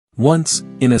Once,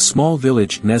 in a small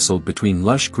village nestled between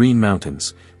lush green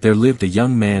mountains, there lived a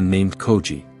young man named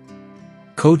Koji.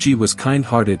 Koji was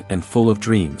kind-hearted and full of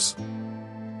dreams.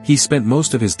 He spent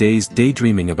most of his days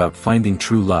daydreaming about finding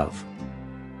true love.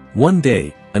 One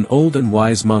day, an old and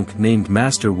wise monk named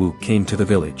Master Wu came to the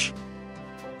village.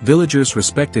 Villagers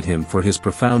respected him for his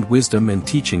profound wisdom and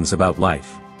teachings about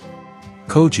life.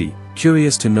 Koji,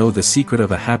 curious to know the secret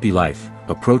of a happy life,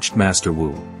 approached Master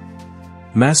Wu.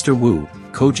 "Master Wu,"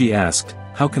 Koji asked,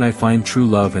 "how can I find true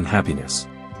love and happiness?"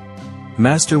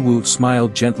 Master Wu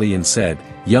smiled gently and said,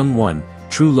 "Young one,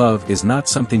 true love is not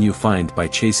something you find by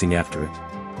chasing after it.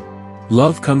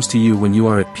 Love comes to you when you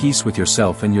are at peace with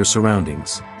yourself and your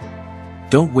surroundings.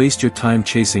 Don't waste your time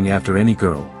chasing after any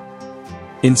girl.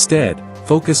 Instead,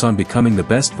 focus on becoming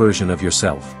the best version of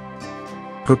yourself."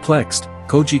 Perplexed,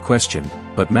 Koji questioned,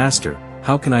 "But Master,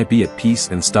 how can I be at peace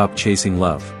and stop chasing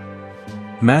love?"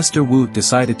 Master Wu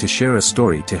decided to share a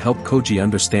story to help Koji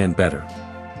understand better.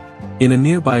 In a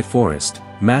nearby forest,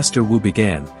 Master Wu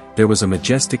began, there was a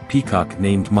majestic peacock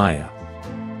named Maya.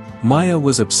 Maya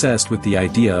was obsessed with the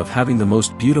idea of having the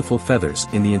most beautiful feathers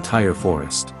in the entire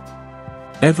forest.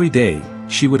 Every day,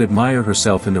 she would admire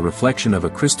herself in the reflection of a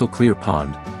crystal-clear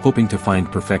pond, hoping to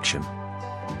find perfection.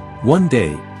 One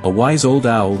day, a wise old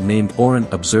owl named Oren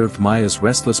observed Maya's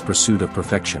restless pursuit of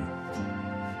perfection.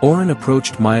 Oren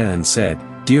approached Maya and said,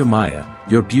 "Dear Maya,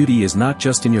 your beauty is not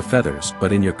just in your feathers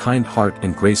but in your kind heart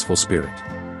and graceful spirit.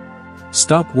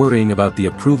 Stop worrying about the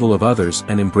approval of others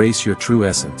and embrace your true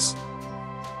essence."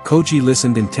 Koji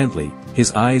listened intently,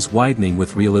 his eyes widening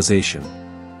with realization.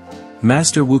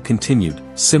 Master Wu continued,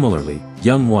 "Similarly,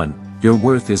 young one, your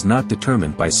worth is not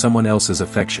determined by someone else's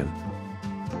affection.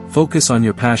 Focus on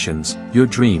your passions, your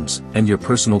dreams, and your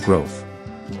personal growth.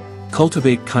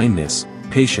 Cultivate kindness,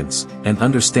 patience, and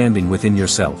understanding within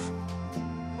yourself.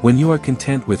 When you are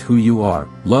content with who you are,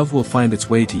 love will find its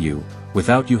way to you,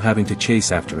 without you having to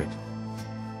chase after it."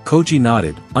 Koji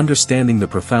nodded, understanding the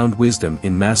profound wisdom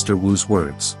in Master Wu's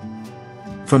words.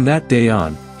 From that day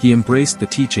on, he embraced the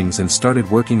teachings and started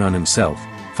working on himself,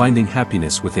 finding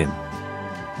happiness within.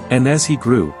 And as he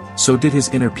grew, so did his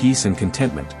inner peace and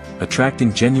contentment,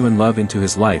 attracting genuine love into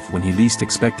his life when he least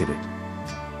expected it.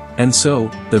 And so,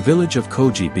 the village of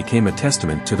Koji became a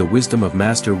testament to the wisdom of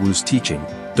Master Wu's teaching,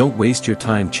 don't waste your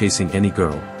time chasing any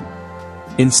girl.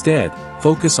 Instead,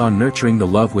 focus on nurturing the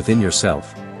love within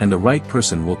yourself, and the right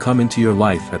person will come into your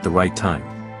life at the right time.